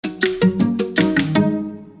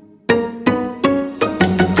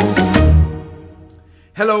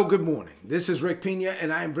Hello, good morning. This is Rick Pina,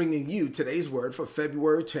 and I am bringing you today's word for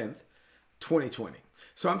February 10th, 2020.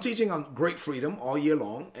 So I'm teaching on great freedom all year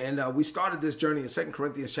long, and we started this journey in 2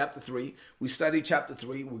 Corinthians chapter 3. We studied chapter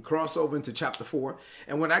 3. We crossed over into chapter 4.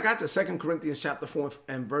 And when I got to 2 Corinthians chapter 4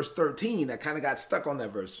 and verse 13, I kind of got stuck on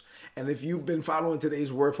that verse. And if you've been following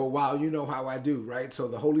today's word for a while, you know how I do, right? So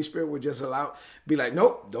the Holy Spirit would just be like,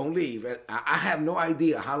 nope, don't leave. And I have no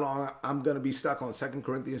idea how long I'm going to be stuck on 2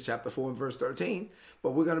 Corinthians chapter 4 and verse 13,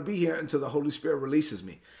 but we're going to be here until the Holy Spirit releases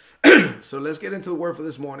me. So let's get into the word for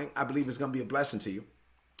this morning. I believe it's going to be a blessing to you.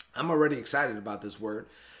 I'm already excited about this word.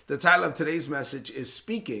 The title of today's message is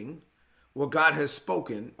Speaking What God Has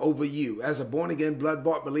Spoken Over You. As a born-again,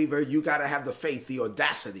 blood-bought believer, you got to have the faith, the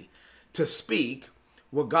audacity to speak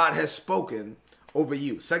what God has spoken over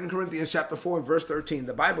you. 2 Corinthians chapter 4 and verse 13,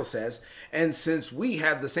 the Bible says, "And since we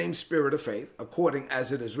have the same spirit of faith, according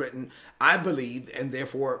as it is written, I believed and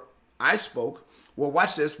therefore I spoke." Well,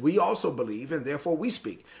 watch this. We also believe, and therefore we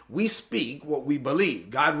speak. We speak what we believe.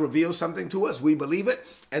 God reveals something to us. We believe it,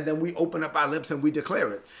 and then we open up our lips and we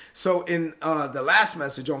declare it. So in the last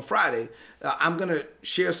message on Friday, I'm going to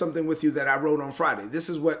share something with you that I wrote on Friday. This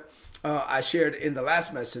is what I shared in the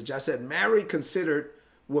last message. I said, Mary considered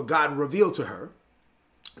what God revealed to her,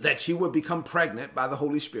 that she would become pregnant by the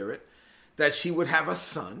Holy Spirit, that she would have a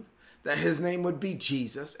son, that his name would be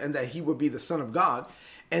Jesus, and that he would be the Son of God.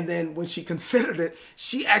 And then when she considered it,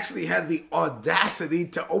 she actually had the audacity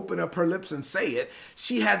to open up her lips and say it.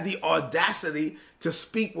 She had the audacity to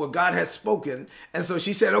speak what God has spoken. And so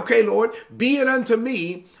she said, okay, Lord, be it unto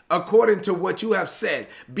me according to what you have said.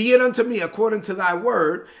 Be it unto me according to thy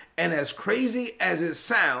word. And as crazy as it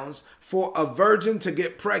sounds for a virgin to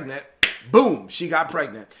get pregnant, boom, she got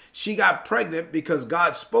pregnant. She got pregnant because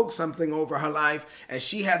God spoke something over her life, and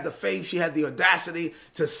she had the faith, she had the audacity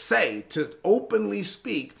to openly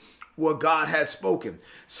speak what God had spoken.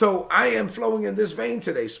 So I am flowing in this vein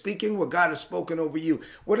today, speaking what God has spoken over you.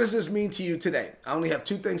 What does this mean to you today? I only have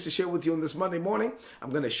two things to share with you on this Monday morning.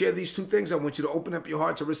 I'm going to share these two things. I want you to open up your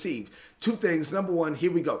heart to receive. Two things. Number one,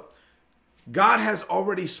 here we go. God has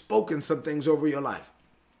already spoken some things over your life.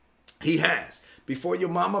 He has. Before your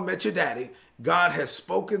mama met your daddy, God has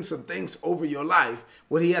spoken some things over your life.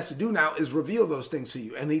 What he has to do now is reveal those things to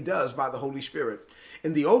you, and he does by the Holy Spirit.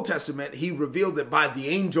 In the Old Testament, he revealed it by the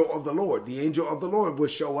angel of the Lord. The angel of the Lord would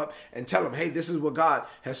show up and tell him, hey, this is what God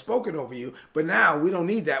has spoken over you. But now we don't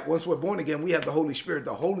need that. Once we're born again, we have the Holy Spirit.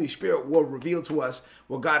 The Holy Spirit will reveal to us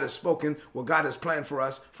what God has spoken, what God has planned for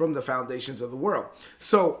us from the foundations of the world.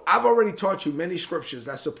 So I've already taught you many scriptures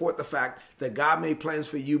that support the fact that God made plans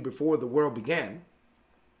for you before the world began.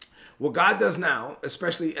 What God does now,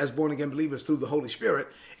 especially as born-again believers through the Holy Spirit,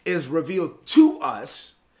 is reveal to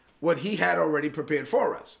us what he had already prepared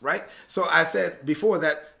for us, right? So I said before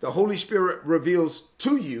that the Holy Spirit reveals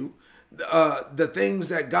to you the things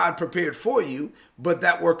that God prepared for you, but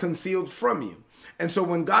that were concealed from you. And so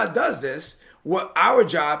when God does this, what our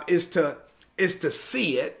job is to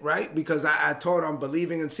see it, right? Because I taught on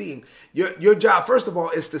believing and seeing. Your job, first of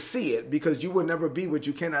all, is to see it, because you will never be what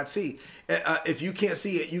you cannot see. If you can't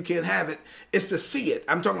see it, you can't have it. It's to see it.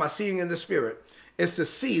 I'm talking about seeing in the spirit. It's to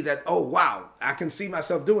see that, oh, wow, I can see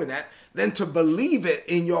myself doing that. Then to believe it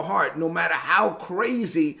in your heart, no matter how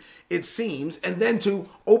crazy it seems. And then to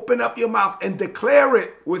open up your mouth and declare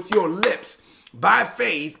it with your lips by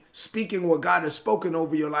faith, speaking what God has spoken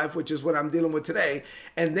over your life, which is what I'm dealing with today.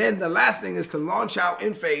 And then the last thing is to launch out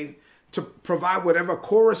in faith to provide whatever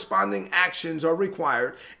corresponding actions are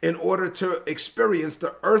required in order to experience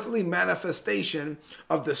the earthly manifestation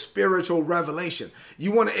of the spiritual revelation.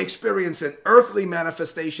 You want to experience an earthly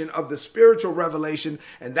manifestation of the spiritual revelation,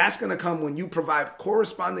 and that's going to come when you provide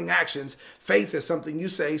corresponding actions. Faith is something you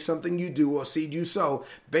say, something you do, or seed you sow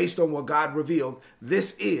based on what God revealed.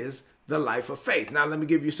 This is the life of faith. Now, let me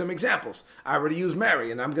give you some examples. I already used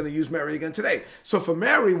Mary, and I'm going to use Mary again today. So for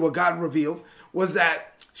Mary, what God revealed was that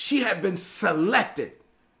she had been selected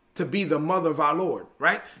to be the mother of our Lord,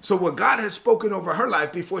 right? So what God has spoken over her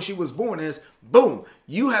life before she was born is, boom,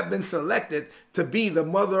 you have been selected to be the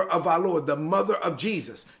mother of our Lord, the mother of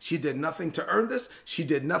Jesus. She did nothing to earn this. She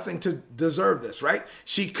did nothing to deserve this, right?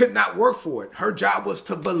 She could not work for it. Her job was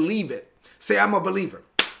to believe it. Say, I'm a believer.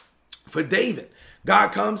 For David, God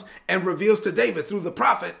comes and reveals to David through the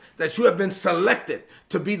prophet that you have been selected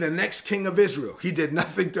to be the next king of Israel. He did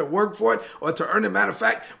nothing to work for it or to earn it. Matter of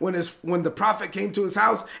fact, when the prophet came to his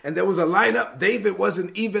house and there was a lineup, David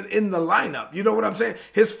wasn't even in the lineup. You know what I'm saying?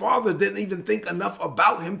 His father didn't even think enough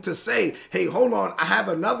about him to say, hey, hold on, I have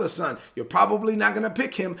another son. You're probably not going to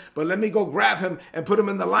pick him, but let me go grab him and put him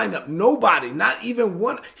in the lineup. Nobody, not even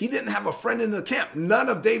one. He didn't have a friend in the camp. None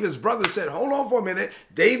of David's brothers said, hold on for a minute,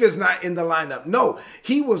 David's not in the lineup. No,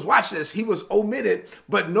 he was, watch this, he was omitted,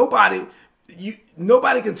 but nobody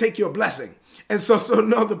can take your blessing. And so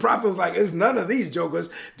no, the prophet was like, it's none of these jokers.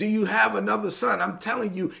 Do you have another son? I'm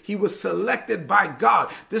telling you, he was selected by God.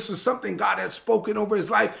 This was something God had spoken over his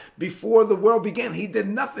life before the world began. He did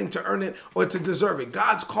nothing to earn it or to deserve it.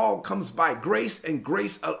 God's call comes by grace and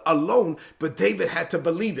grace alone, but David had to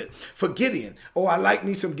believe it. For Gideon, I like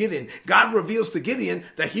me some Gideon. God reveals to Gideon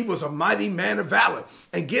that he was a mighty man of valor.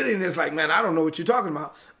 And Gideon is like, man, I don't know what you're talking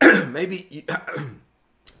about. Maybe...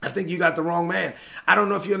 I think you got the wrong man. I don't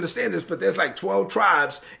know if you understand this, but there's like 12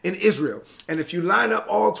 tribes in Israel. And if you line up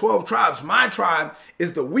all 12 tribes, my tribe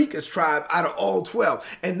is the weakest tribe out of all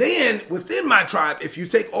 12. And then within my tribe, if you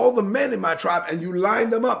take all the men in my tribe and you line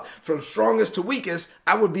them up from strongest to weakest,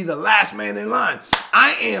 I would be the last man in line.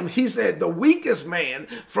 I am, he said, the weakest man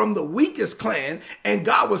from the weakest clan. And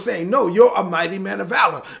God was saying, no, you're a mighty man of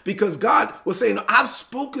valor, because God was saying, I've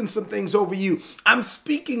spoken some things over you. I'm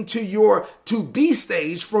speaking to your to be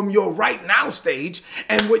stage from your right now stage.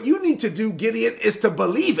 And what you need to do, Gideon, is to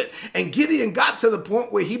believe it. And Gideon got to the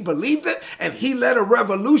point where he believed it, and he led a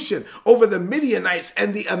revolution over the Midianites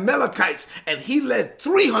and the Amalekites. And he led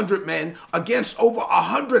 300 men against over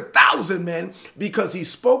 100,000 men because he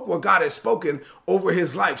spoke what God had spoken over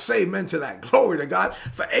his life. Say amen to that. Glory to God.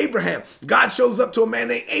 For Abraham, God shows up to a man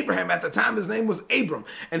named Abraham. At the time, his name was Abram,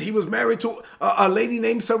 and he was married to a lady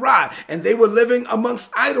named Sarai, and they were living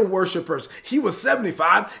amongst idol worshipers. He was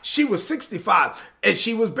 75, she was 65, and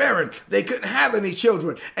she was barren. They couldn't have any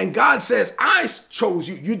children. And God says, I chose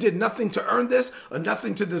you. You did nothing to earn this or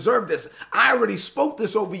nothing to deserve this. I already spoke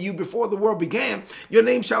this over you before the world began. Your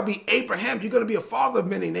name shall be Abraham. You're going to be a father of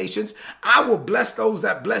many nations. I will bless those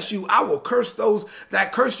that bless you. I will curse those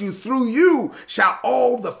that curse you. Through you shall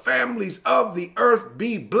all the families of the earth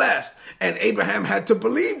be blessed. And Abraham had to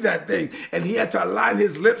believe that thing, and he had to align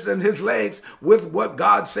his lips and his legs with what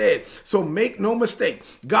God said. So make no mistake,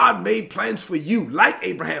 God made plans for you, like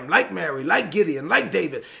Abraham, like Mary, like Gideon, like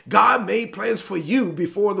David. God made plans for you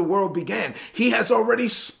before the world began. He has already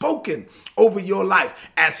spoken over your life.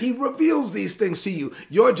 As he reveals these things to you,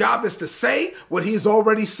 your job is to say what he's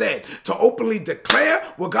already said, to openly declare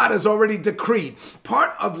what God has already decreed.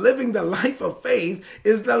 Part of living the life of faith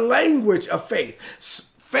is the language of faith.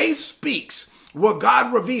 Faith speaks what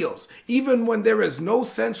God reveals, even when there is no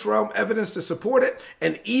sense realm evidence to support it,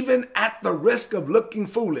 and even at the risk of looking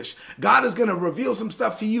foolish. God is going to reveal some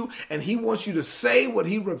stuff to you, and he wants you to say what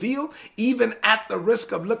he revealed, even at the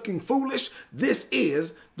risk of looking foolish. This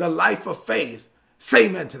is the life of faith. Say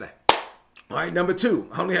amen to that. All right, number 2.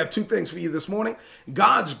 I only have 2 things for you this morning.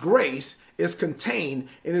 God's grace is contained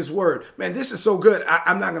in his word. Man, this is so good.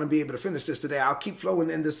 I'm not going to be able to finish this today. I'll keep flowing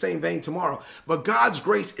in the same vein tomorrow. But God's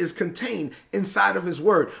grace is contained inside of his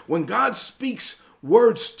word. When God speaks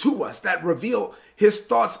words to us that reveal his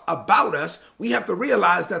thoughts about us, we have to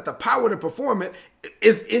realize that the power to perform it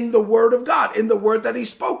is in the word of God, in the word that he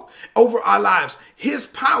spoke over our lives. His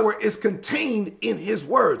power is contained in his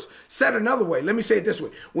words. Said another way, let me say it this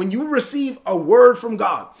way. When you receive a word from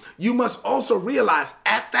God, you must also realize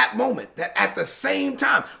at that moment that at the same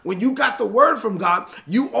time, when you got the word from God,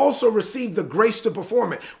 you also received the grace to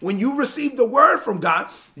perform it. When you receive the word from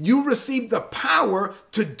God, you receive the power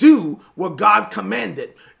to do what God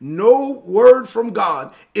commanded. No word from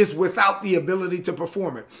God is without the ability to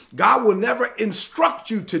perform it. God will never instruct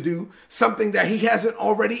you to do something that he hasn't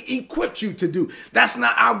already equipped you to do. That's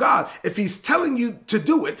not our God. If he's telling you to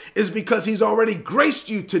do it, it's because he's already graced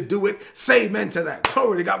you to do it. Say amen to that.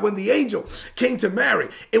 Glory to God. When the angel came to Mary,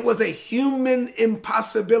 it was a human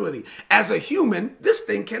impossibility. As a human, this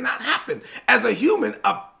thing cannot happen. As a human,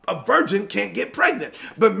 a virgin can't get pregnant.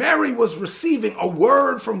 But Mary was receiving a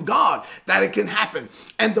word from God that it can happen.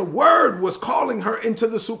 And the word was calling her into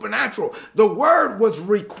the supernatural. The word was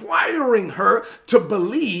requiring her to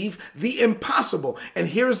believe the impossible. And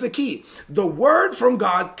here's the key. The word from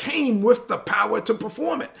God came with the power to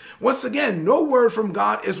perform it. Once again, no word from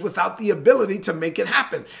God is without the ability to make it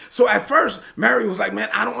happen. So at first, Mary was like, man,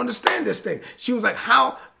 I don't understand this thing. She was like,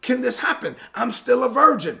 how can this happen? I'm still a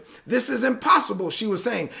virgin. This is impossible, she was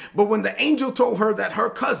saying. But when the angel told her that her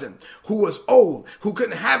cousin, who was old, who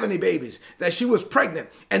couldn't have any babies, that she was pregnant,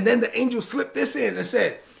 and then the angel slipped this in and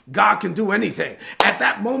said, God can do anything. At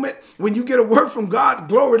that moment, when you get a word from God,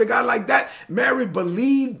 glory to God like that, Mary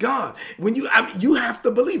believed God. You have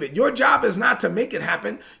to believe it. Your job is not to make it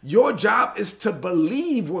happen. Your job is to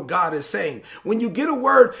believe what God is saying. When you get a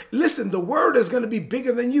word, listen, the word is going to be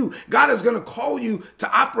bigger than you. God is going to call you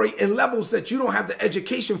to operate in levels that you don't have the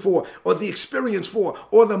education for, or the experience for,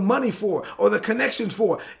 or the money for, or the connections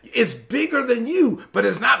for. It's bigger than you, but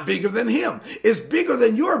it's not bigger than him. It's bigger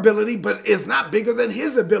than your ability, but it's not bigger than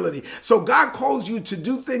his ability. So God calls you to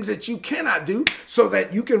do things that you cannot do so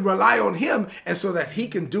that you can rely on him and so that he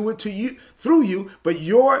can do it to you through you. But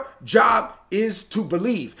your job is to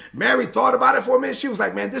believe. Mary thought about it for a minute. She was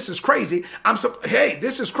like, man, this is crazy. Hey,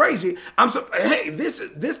 this is crazy. Hey,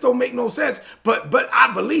 this don't make no sense, but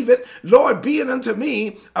I believe it. Lord, be it unto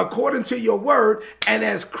me according to your word. And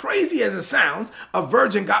as crazy as it sounds, a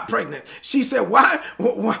virgin got pregnant. She said, why?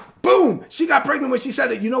 Boom. She got pregnant when she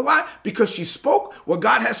said it. You know why? Because she spoke what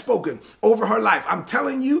God has spoken over her life. I'm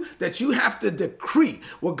telling you that you have to decree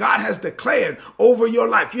what God has declared over your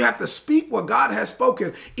life. You have to speak what God has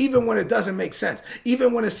spoken, even when it doesn't make sense,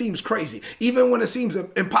 even when it seems crazy, even when it seems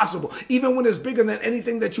impossible, even when it's bigger than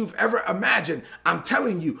anything that you've ever imagined. I'm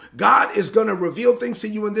telling you, God is going to reveal things to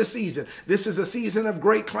you in this season. This is a season of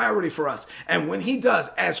great clarity for us. And when he does,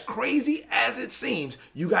 as crazy as it seems,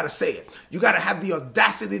 you got to say it. You got to have the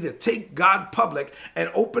audacity to take God public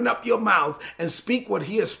and open up your mouth and speak what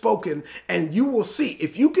he has spoken. And you will see,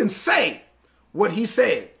 if you can say what he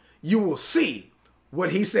said, you will see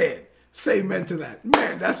what he said. Say amen to that.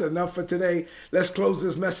 Man, that's enough for today. Let's close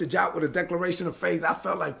this message out with a declaration of faith. I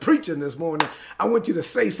felt like preaching this morning. I want you to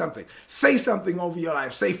say something. Say something over your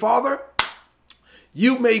life. Say, Father,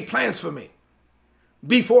 you made plans for me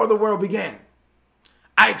before the world began.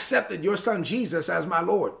 I accepted your son Jesus as my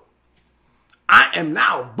Lord. I am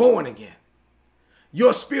now born again.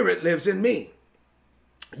 Your spirit lives in me.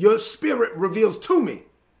 Your spirit reveals to me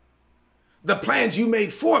the plans you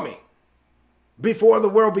made for me before the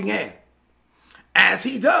world began. As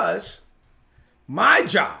he does, my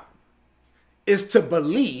job is to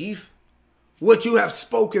believe what you have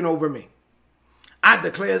spoken over me. I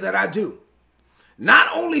declare that I do. Not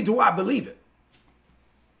only do I believe it,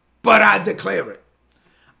 but I declare it.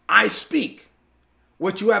 I speak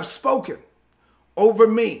what you have spoken over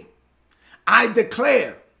me. I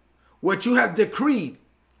declare what you have decreed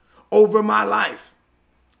over my life.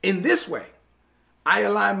 In this way, I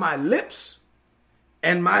align my lips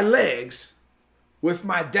and my legs with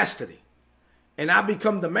my destiny, and I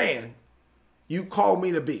become the man you call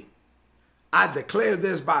me to be. I declare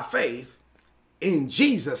this by faith in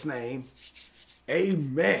Jesus' name.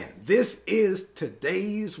 Amen. This is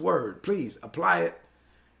today's word. Please apply it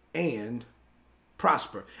and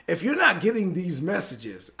prosper. If you're not getting these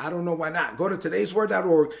messages, I don't know why not. Go to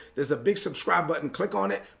todaysword.org. There's a big subscribe button. Click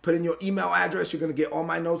on it. Put in your email address. You're going to get all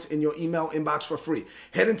my notes in your email inbox for free.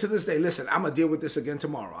 Head into this day. Listen, I'm going to deal with this again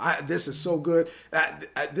tomorrow. This is so good. I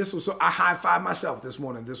high-fived myself this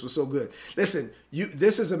morning. This was so good. Listen,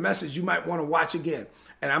 this is a message you might want to watch again.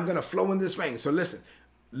 And I'm going to flow in this vein. So listen,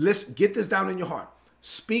 get this down in your heart.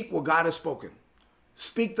 Speak what God has spoken.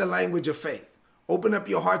 Speak the language of faith. Open up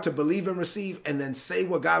your heart to believe and receive, and then say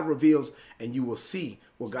what God reveals, and you will see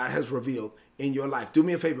what God has revealed in your life. Do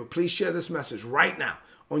me a favor. Please share this message right now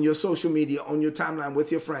on your social media, on your timeline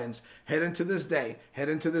with your friends. Head into this day. Head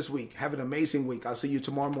into this week. Have an amazing week. I'll see you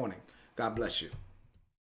tomorrow morning. God bless you.